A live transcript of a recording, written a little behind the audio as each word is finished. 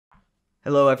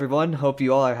Hello everyone, hope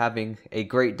you all are having a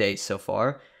great day so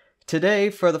far. Today,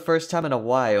 for the first time in a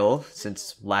while,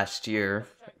 since last year,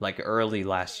 like early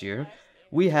last year,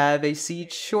 we have a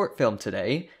Siege short film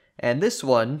today, and this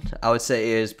one, I would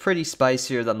say, is pretty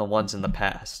spicier than the ones in the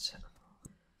past.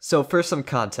 So for some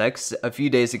context, a few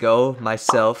days ago,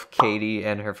 myself, Katie,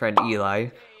 and her friend Eli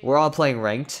were all playing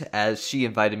Ranked, as she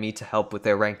invited me to help with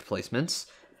their Ranked placements,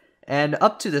 and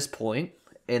up to this point,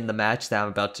 in the match that I'm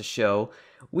about to show,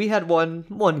 we had won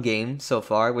one game so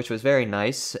far, which was very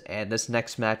nice, and this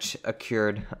next match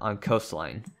occurred on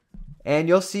Coastline. And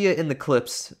you'll see it in the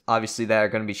clips, obviously, that are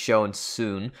going to be shown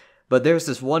soon, but there's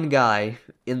this one guy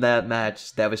in that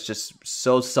match that was just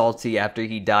so salty after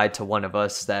he died to one of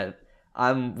us that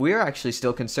we're actually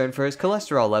still concerned for his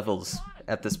cholesterol levels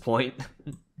at this point.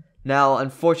 Now,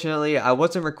 unfortunately, I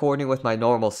wasn't recording with my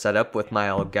normal setup with my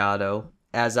Elgato,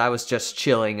 as I was just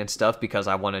chilling and stuff because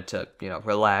I wanted to,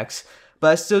 relax.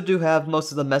 But I still do have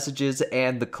most of the messages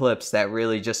and the clips that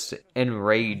really just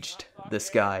enraged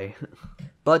this guy.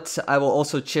 But I will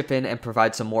also chip in and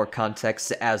provide some more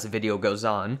context as the video goes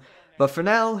on. But for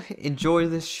now, enjoy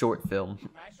this short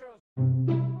film.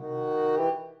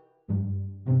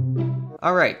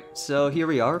 Alright, so here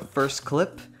we are, first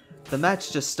clip. The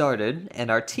match just started, and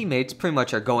our teammates pretty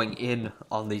much are going in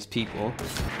on these people.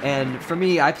 And for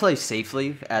me, I play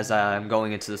safely as I'm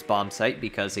going into this bomb site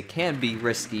because it can be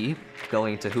risky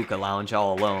going into Hookah Lounge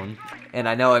all alone. And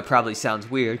I know it probably sounds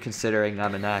weird considering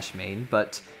I'm an Ashe main,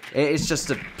 but it's just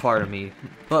a part of me.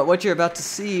 But what you're about to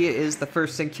see is the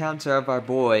first encounter of our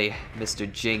boy, Mr.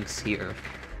 Jinx here.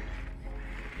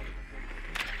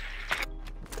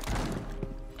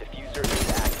 Diffuser is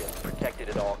active, protected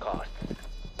at all costs.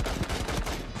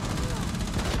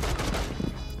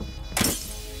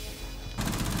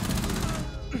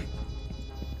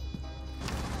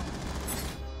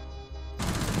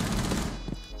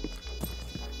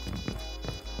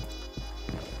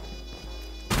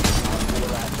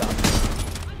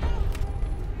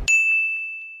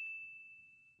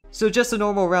 So just a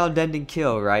normal round-ending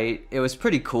kill, right? It was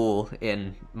pretty cool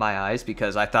in my eyes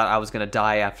because I thought I was gonna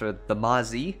die after the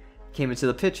Mozzie came into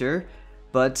the picture,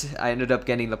 but I ended up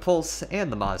getting the Pulse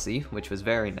and the Mozzie, which was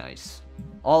very nice.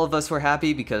 All of us were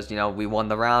happy because, we won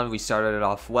the round, we started it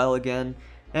off well again,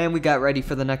 and we got ready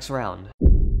for the next round.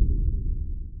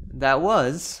 That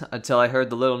was, until I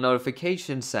heard the little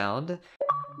notification sound,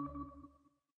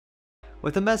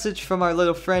 with a message from our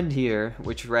little friend here,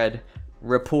 which read,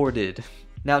 "Reported."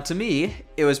 Now, to me,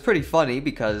 it was pretty funny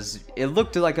because it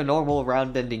looked like a normal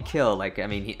round-ending kill.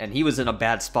 And he was in a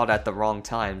bad spot at the wrong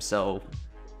time, so...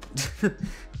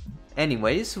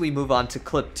 Anyways, we move on to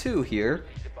clip 2 here.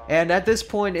 And at this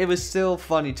point, it was still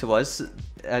funny to us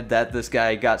that this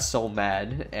guy got so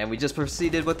mad. And we just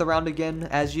proceeded with the round again,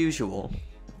 as usual.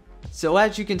 So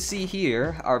as you can see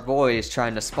here, our boy is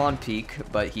trying to spawn peek,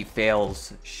 but he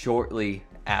fails shortly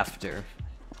after.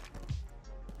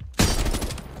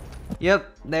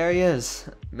 Yep, there he is.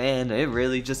 Man, it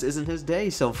really just isn't his day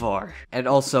so far. And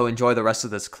also enjoy the rest of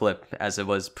this clip, as it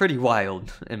was pretty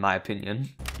wild, in my opinion.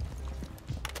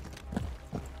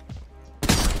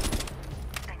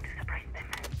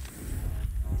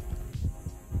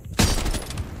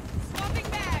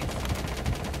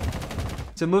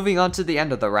 So moving on to the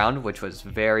end of the round, which was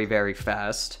very, very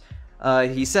fast.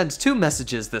 He sends 2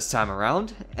 messages this time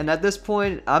around, and at this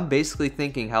point, I'm basically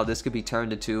thinking how this could be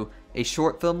turned into a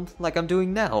short film like I'm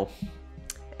doing now.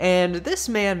 And this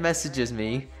man messages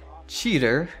me,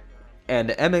 "Cheater," and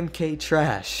 "MMK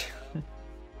trash."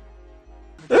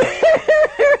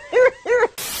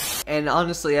 And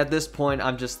honestly, at this point,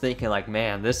 I'm just thinking like,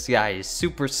 man, this guy is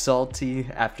super salty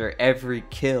after every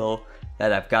kill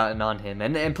that I've gotten on him.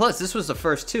 And plus, this was the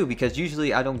first 2, because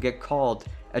usually I don't get called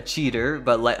a cheater,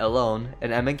 but let alone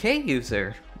an MK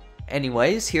user.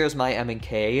 Anyways, here's my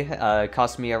MK. It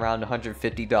cost me around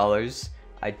 $150.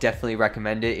 I definitely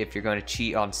recommend it if you're going to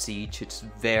cheat on Siege. It's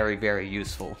very, very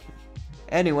useful.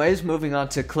 Anyways, moving on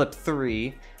to clip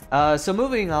 3. So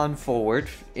moving on forward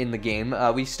in the game,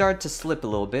 we started to slip a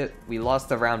little bit. We lost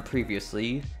the round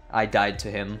previously. I died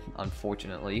to him,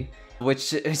 unfortunately.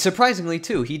 Which, surprisingly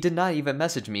too, he did not even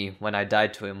message me when I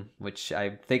died to him, which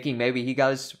I'm thinking maybe he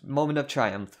got his moment of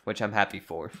triumph, which I'm happy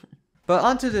for. But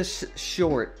onto this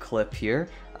short clip here.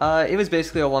 It was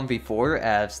basically a 1v4,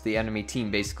 as the enemy team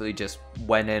basically just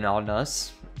went in on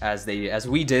us, as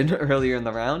we did earlier in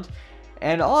the round.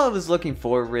 And all I was looking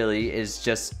for, really, is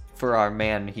just for our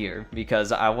man here,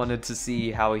 because I wanted to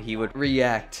see how he would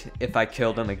react if I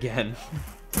killed him again.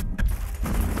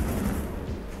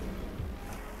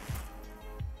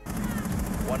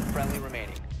 One friendly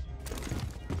remaining.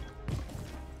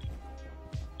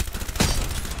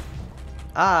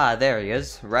 Ah, there he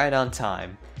is, right on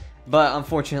time. But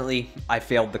unfortunately, I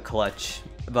failed the clutch.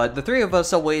 But the three of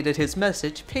us awaited his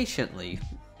message patiently.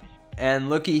 And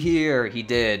looky here, he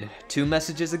did. 2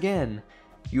 messages again.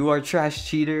 You are trash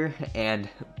cheater and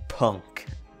punk.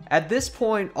 At this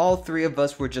point, all 3 of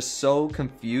us were just so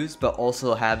confused, but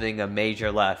also having a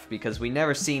major laugh because we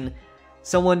never seen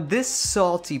someone this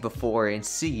salty before in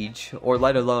Siege, or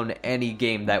let alone any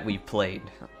game that we played.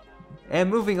 And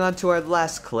moving on to our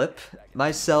last clip,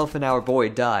 myself and our boy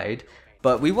died,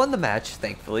 but we won the match,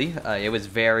 thankfully. It was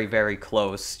very, very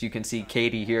close. You can see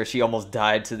Katie here, she almost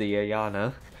died to the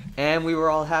Ayana. And we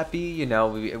were all happy, you know,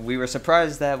 we were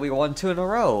surprised that we won 2 in a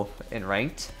row in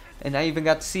Ranked. And I even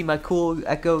got to see my cool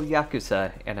Echo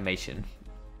Yakuza animation.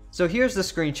 So here's the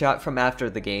screenshot from after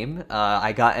the game.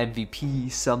 I got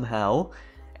MVP somehow,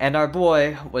 and our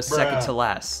boy was second to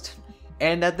last.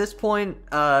 And at this point,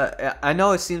 I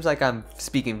know it seems like I'm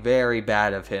speaking very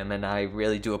bad of him, and I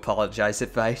really do apologize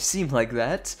if I seem like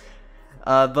that.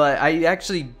 But I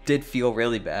actually did feel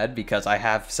really bad because I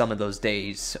have some of those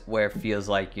days where it feels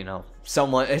like, you know,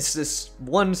 it's this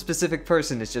one specific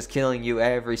person is just killing you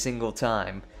every single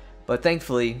time. But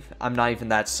thankfully, I'm not even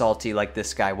that salty like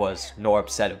this guy was, nor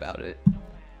upset about it.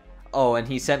 Oh, and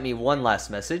he sent me one last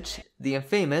message, the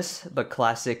infamous but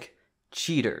classic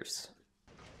cheaters.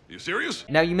 You serious?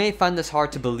 Now you may find this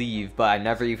hard to believe, but I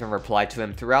never even replied to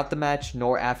him throughout the match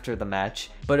nor after the match,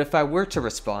 but if I were to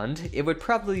respond, it would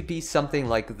probably be something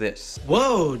like this.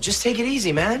 Whoa, just take it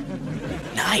easy, man.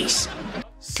 Nice.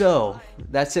 So,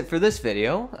 that's it for this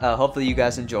video. Hopefully you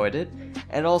guys enjoyed it.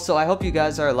 And also, I hope you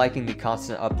guys are liking the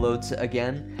constant uploads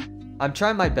again. I'm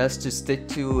trying my best to stick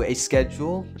to a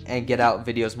schedule and get out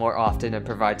videos more often and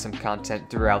provide some content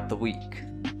throughout the week.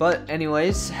 But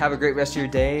anyways, have a great rest of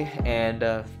your day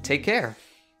and take care.